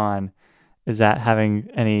implementation gone? Is that having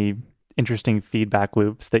any interesting feedback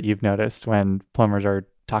loops that you've noticed when plumbers are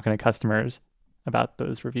talking to customers about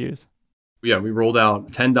those reviews? Yeah, we rolled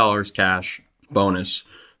out $10 cash bonus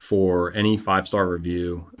for any 5-star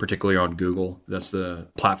review, particularly on Google. That's the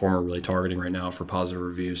platform we're really targeting right now for positive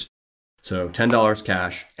reviews. So $10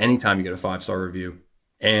 cash anytime you get a 5-star review.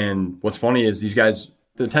 And what's funny is these guys,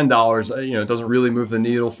 the $10, it doesn't really move the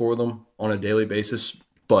needle for them on a daily basis.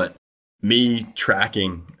 But me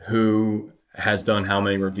tracking who has done how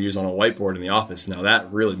many reviews on a whiteboard in the office, now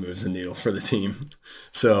that really moves the needle for the team.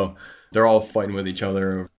 So they're all fighting with each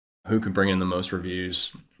other who can bring in the most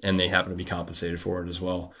reviews, and they happen to be compensated for it as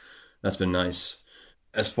well. That's been nice.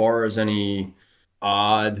 As far as any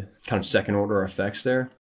odd kind of second order effects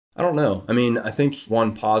there, I don't know. I mean, I think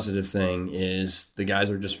one positive thing is the guys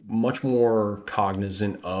are just much more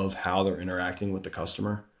cognizant of how they're interacting with the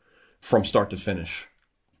customer from start to finish,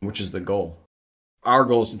 which is the goal. Our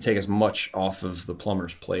goal is to take as much off of the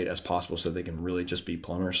plumber's plate as possible so they can really just be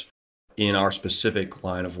plumbers. In our specific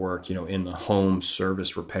line of work, in the home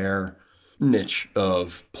service repair niche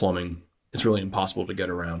of plumbing, it's really impossible to get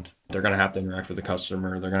around. They're going to have to interact with the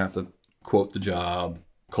customer. They're going to have to quote the job,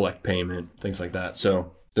 collect payment, things like that.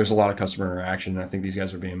 So there's a lot of customer interaction. And I think these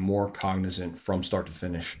guys are being more cognizant from start to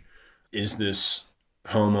finish. Is this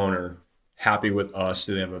homeowner happy with us?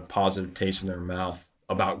 Do they have a positive taste in their mouth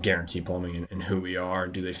about Guarantee Plumbing and who we are?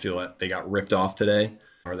 Do they feel that they got ripped off today?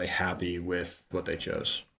 Are they happy with what they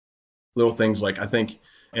chose? Little things like, I think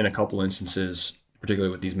in a couple instances,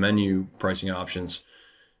 particularly with these menu pricing options,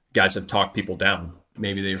 guys have talked people down.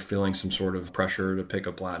 Maybe they're feeling some sort of pressure to pick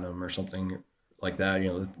a Platinum or something like that,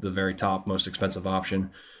 the very top, most expensive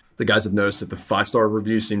option. The guys have noticed that the 5-star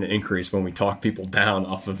reviews seem to increase when we talk people down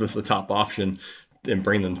off of the top option and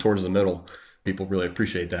bring them towards the middle. People really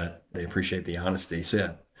appreciate that. They appreciate the honesty. So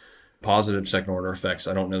yeah, positive second order effects.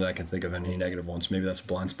 I don't know that I can think of any negative ones. Maybe that's a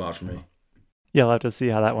blind spot for me. Yeah, I'll have to see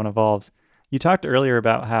how that one evolves. You talked earlier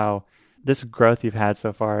about how this growth you've had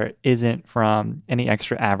so far isn't from any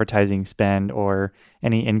extra advertising spend or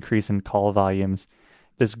any increase in call volumes.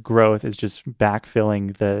 This growth is just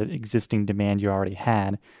backfilling the existing demand you already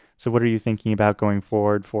had. So what are you thinking about going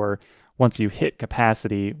forward for once you hit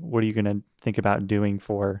capacity? What are you going to think about doing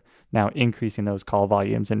for now increasing those call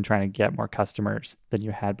volumes and trying to get more customers than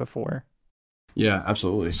you had before? Yeah,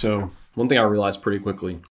 absolutely. So one thing I realized pretty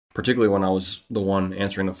quickly, particularly when I was the one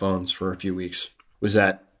answering the phones for a few weeks, was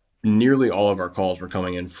that nearly all of our calls were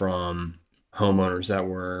coming in from homeowners that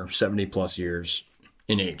were 70 plus years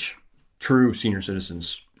in age, true senior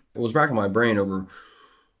citizens. It was racking my brain over,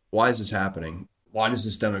 why is this happening? Why does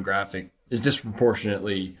this demographic is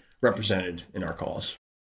disproportionately represented in our calls?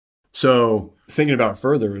 So thinking about it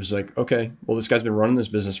further is like, okay, well, this guy's been running this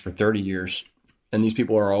business for 30 years, and these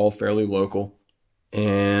people are all fairly local.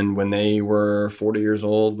 And when they were 40 years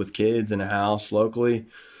old with kids in a house locally,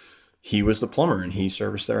 he was the plumber and he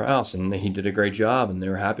serviced their house and he did a great job and they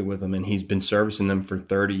were happy with him. And he's been servicing them for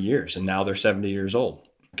 30 years and now they're 70 years old.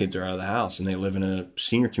 Kids are out of the house and they live in a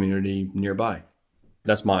senior community nearby.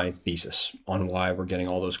 That's my thesis on why we're getting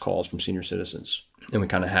all those calls from senior citizens. And we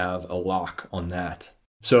kind of have a lock on that.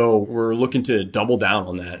 So we're looking to double down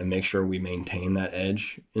on that and make sure we maintain that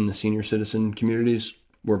edge in the senior citizen communities.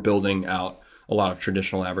 We're building out a lot of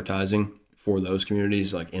traditional advertising for those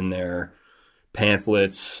communities, like in their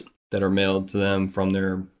pamphlets that are mailed to them from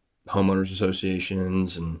their homeowners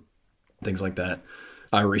associations and things like that.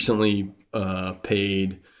 I recently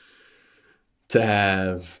paid to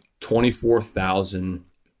have 24,000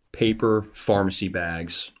 paper pharmacy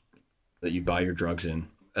bags that you buy your drugs in.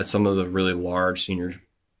 At some of the really large senior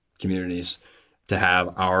communities, to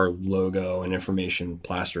have our logo and information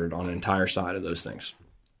plastered on an entire side of those things.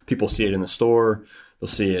 People see it in the store. They'll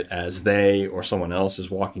see it as they or someone else is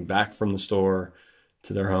walking back from the store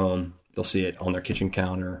to their home. They'll see it on their kitchen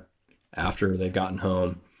counter after they've gotten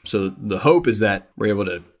home. So the hope is that we're able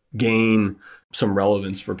to gain some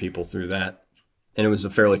relevance for people through that. And it was a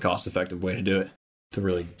fairly cost-effective way to do it, to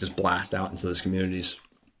really just blast out into those communities.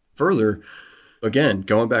 Further, again,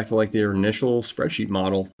 going back to like the initial spreadsheet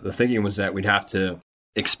model, the thinking was that we'd have to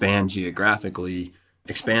expand geographically,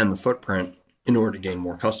 expand the footprint in order to gain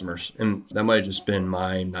more customers. And that might have just been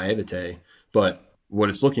my naivete. But what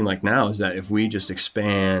it's looking like now is that if we just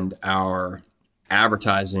expand our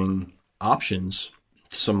advertising options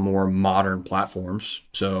to some more modern platforms.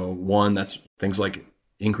 So one, that's things like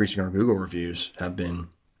increasing our Google reviews have been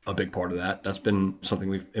a big part of that. That's been something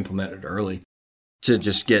we've implemented early to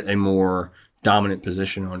just get a more dominant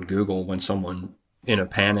position on Google. When someone in a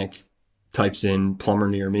panic types in plumber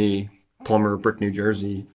near me, plumber, Brick, New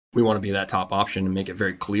Jersey, we want to be that top option and make it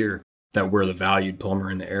very clear that we're the valued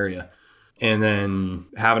plumber in the area. And then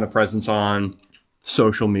having a presence on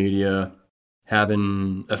social media,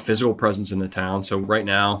 having a physical presence in the town. So right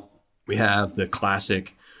now we have the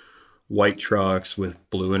classic white trucks with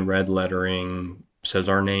blue and red lettering, says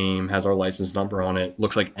our name, has our license number on it,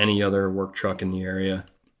 looks like any other work truck in the area.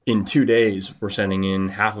 In 2 days, we're sending in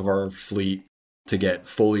half of our fleet to get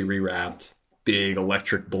fully rewrapped, big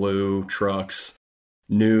electric blue trucks,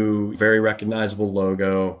 new, very recognizable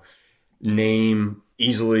logo, name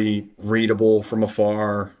easily readable from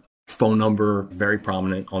afar, phone number very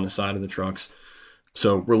prominent on the side of the trucks.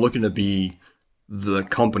 So we're looking to be the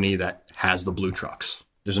company that has the blue trucks.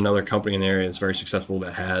 There's another company in the area that's very successful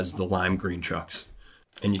that has the lime green trucks,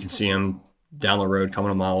 and you can see them down the road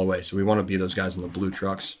coming a mile away. So we want to be those guys in the blue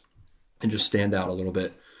trucks and just stand out a little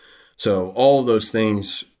bit. So all of those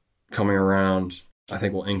things coming around, I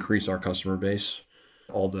think, will increase our customer base.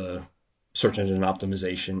 All the search engine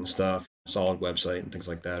optimization stuff, solid website and things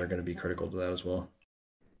like that are going to be critical to that as well.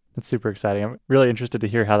 That's super exciting. I'm really interested to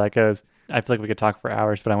hear how that goes. I feel like we could talk for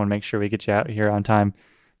hours, but I want to make sure we get you out here on time.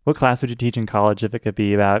 What class would you teach in college if it could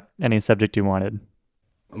be about any subject you wanted?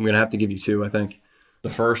 I'm going to have to give you two, I think. The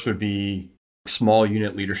first would be small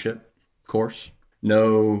unit leadership course.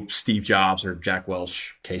 No Steve Jobs or Jack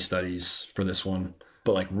Welch case studies for this one,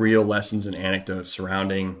 but like real lessons and anecdotes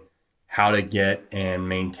surrounding how to get and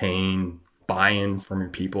maintain buy-in from your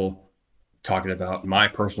people. Talking about my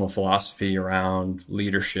personal philosophy around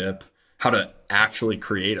leadership, how to actually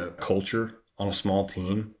create a culture on a small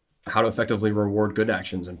team, how to effectively reward good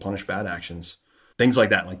actions and punish bad actions. Things like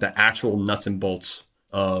that, like the actual nuts and bolts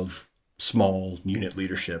of small unit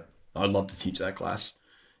leadership. I'd love to teach that class.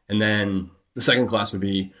 And then the second class would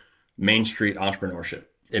be Main Street entrepreneurship.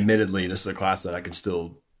 Admittedly, this is a class that I could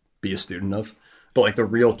still be a student of, but like the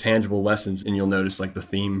real tangible lessons, and you'll notice like the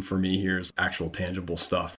theme for me here is actual tangible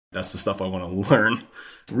stuff. That's the stuff I want to learn.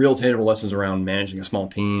 Real tangible lessons around managing a small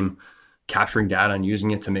team, capturing data and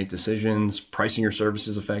using it to make decisions, pricing your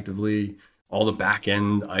services effectively, all the back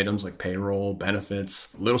end items like payroll, benefits,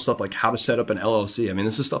 little stuff like how to set up an LLC. I mean,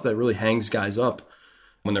 this is stuff that really hangs guys up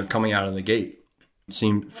when they're coming out of the gate. It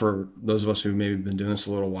seemed, for those of us who maybe been doing this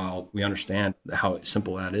a little while, we understand how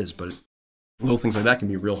simple that is, but little things like that can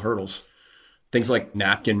be real hurdles. Things like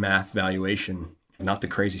napkin math valuation, not the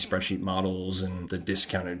crazy spreadsheet models and the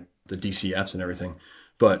discounted, the DCFs and everything,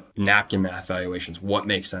 but napkin math valuations. What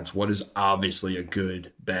makes sense? What is obviously a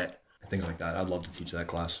good bet? Things like that. I'd love to teach that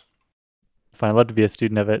class. Fine. I'd love to be a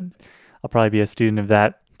student of it. I'll probably be a student of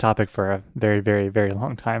that topic for a very, very, very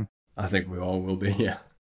long time. I think we all will be, yeah.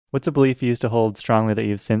 What's a belief you used to hold strongly that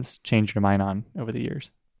you've since changed your mind on over the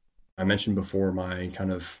years? I mentioned before my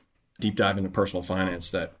kind of deep dive into personal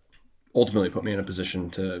finance that ultimately put me in a position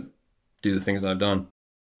to do the things I've done.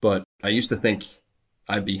 But I used to think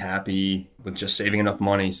I'd be happy with just saving enough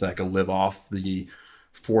money so that I could live off the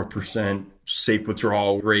 4% safe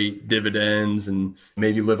withdrawal rate dividends and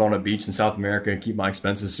maybe live on a beach in South America and keep my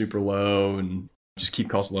expenses super low and just keep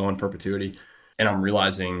costs low in perpetuity. And I'm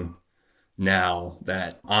realizing now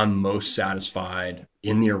that I'm most satisfied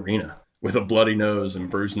in the arena with a bloody nose and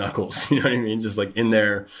bruised knuckles. You know what I mean? Just like in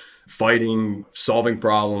there fighting, solving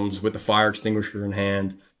problems with the fire extinguisher in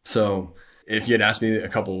hand. So if you had asked me a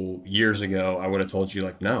couple years ago, I would have told you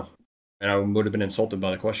like, no. And I would have been insulted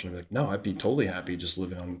by the question. I'd be like, no, I'd be totally happy just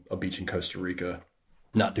living on a beach in Costa Rica,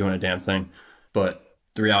 not doing a damn thing. But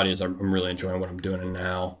the reality is I'm really enjoying what I'm doing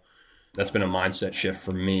now. That's been a mindset shift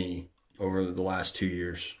for me over the last 2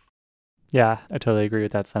 years. Yeah, I totally agree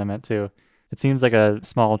with that sentiment too. It seems like a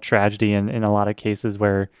small tragedy in a lot of cases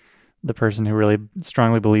where the person who really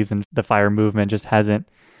strongly believes in the FIRE movement just hasn't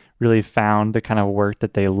really found the kind of work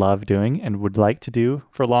that they love doing and would like to do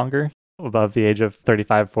for longer, above the age of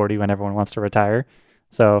 35, 40, when everyone wants to retire.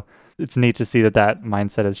 So it's neat to see that that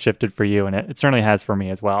mindset has shifted for you, and it certainly has for me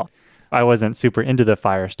as well. I wasn't super into the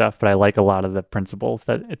FIRE stuff, but I like a lot of the principles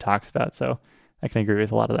that it talks about. So I can agree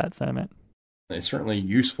with a lot of that sentiment. It's certainly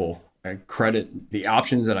useful. I credit the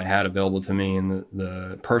options that I had available to me and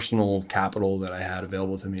the personal capital that I had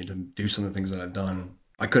available to me to do some of the things that I've done.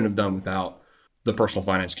 I couldn't have done without the personal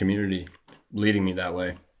finance community leading me that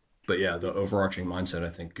way. But yeah, the overarching mindset, I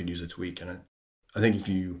think, could use a tweak. And I think if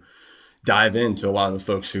you dive into a lot of the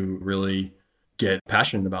folks who really get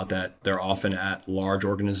passionate about that, they're often at large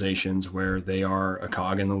organizations where they are a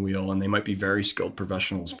cog in the wheel and they might be very skilled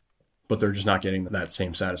professionals, but they're just not getting that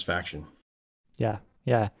same satisfaction.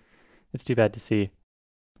 Yeah. It's too bad to see.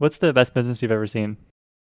 What's the best business you've ever seen?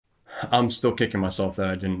 I'm still kicking myself that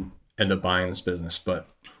I didn't end up buying this business, but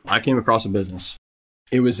I came across a business.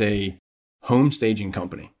 It was a home staging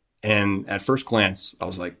company. And at first glance, I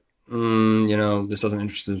was like, this doesn't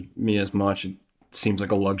interest me as much. It seems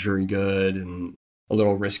like a luxury good and a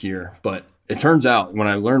little riskier. But it turns out when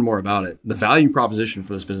I learned more about it, the value proposition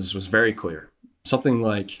for this business was very clear. Something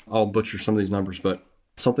like, I'll butcher some of these numbers, but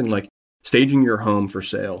something like staging your home for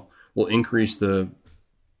sale will increase the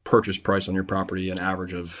purchase price on your property an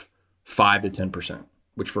average of 5 to 10%,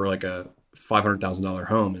 which for like a $500,000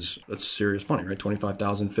 home that's serious money, right?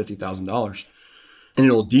 $25,000, $50,000. And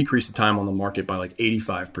it'll decrease the time on the market by like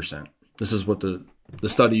 85%. This is what the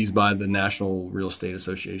studies by the National Real Estate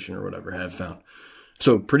Association or whatever have found.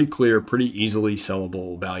 So pretty clear, pretty easily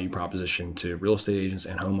sellable value proposition to real estate agents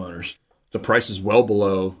and homeowners. The price is well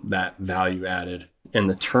below that value added. And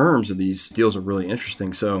the terms of these deals are really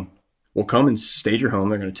interesting. So we'll come and stage your home.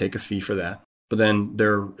 They're going to take a fee for that. But then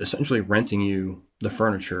they're essentially renting you the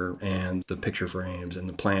furniture and the picture frames and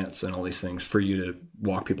the plants and all these things for you to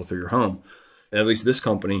walk people through your home. At least this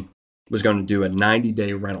company was going to do a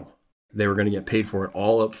 90-day rental. They were going to get paid for it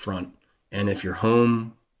all up front. And if your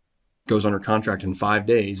home goes under contract in 5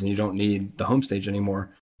 days and you don't need the home stage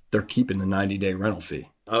anymore, they're keeping the 90-day rental fee.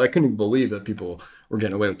 I couldn't even believe that people were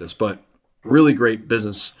getting away with this, but really great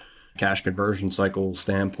business cash conversion cycle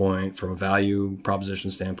standpoint, from a value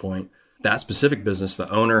proposition standpoint. That specific business, the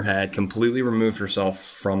owner had completely removed herself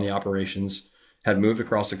from the operations, had moved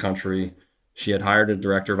across the country. She had hired a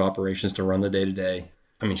director of operations to run the day-to-day.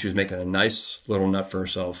 I mean, she was making a nice little nut for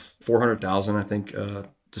herself, $400,000, I think,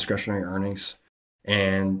 discretionary earnings.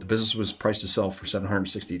 And the business was priced to sell for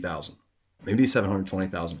 $760,000, maybe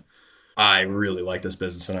 $720,000. I really liked this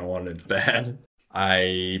business and I wanted it bad.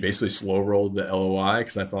 I basically slow rolled the LOI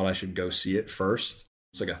because I thought I should go see it first.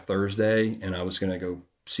 It's like a Thursday and I was going to go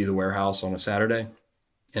see the warehouse on a Saturday.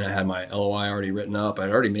 And I had my LOI already written up.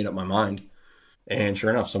 I'd already made up my mind. And sure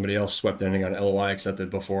enough, somebody else swept in and got an LOI accepted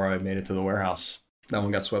before I made it to the warehouse. That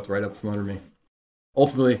one got swept right up from under me.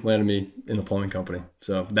 Ultimately landed me in the plumbing company.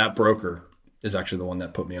 So that broker is actually the one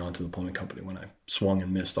that put me onto the plumbing company when I swung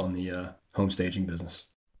and missed on the home staging business.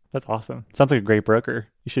 That's awesome. Sounds like a great broker.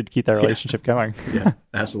 You should keep that relationship going. Yeah,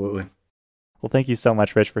 absolutely. Well, thank you so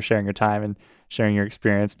much, Rich, for sharing your time and sharing your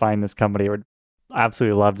experience buying this company. I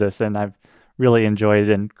absolutely love this, and I've really enjoyed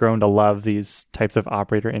and grown to love these types of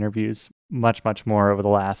operator interviews much, much more over the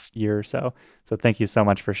last year or so. So thank you so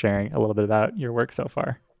much for sharing a little bit about your work so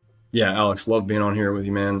far. Yeah, Alex, love being on here with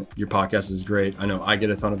you, man. Your podcast is great. I know I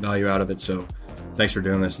get a ton of value out of it, so thanks for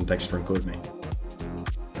doing this and thanks for including me.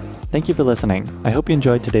 Thank you for listening. I hope you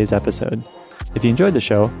enjoyed today's episode. If you enjoyed the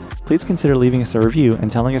show, please consider leaving us a review and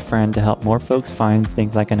telling a friend to help more folks find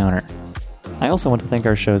Think Like an Owner. I also want to thank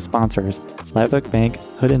our show's sponsors, Live Oak Bank,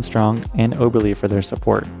 Hood & Strong, and Oberle for their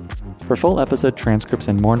support. For full episode transcripts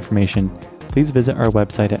and more information, please visit our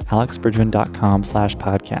website at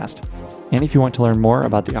alexbridgman.com/podcast. And if you want to learn more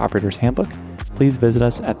about the Operator's Handbook, please visit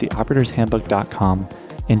us at theoperatorshandbook.com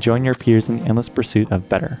and join your peers in the endless pursuit of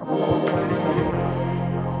better.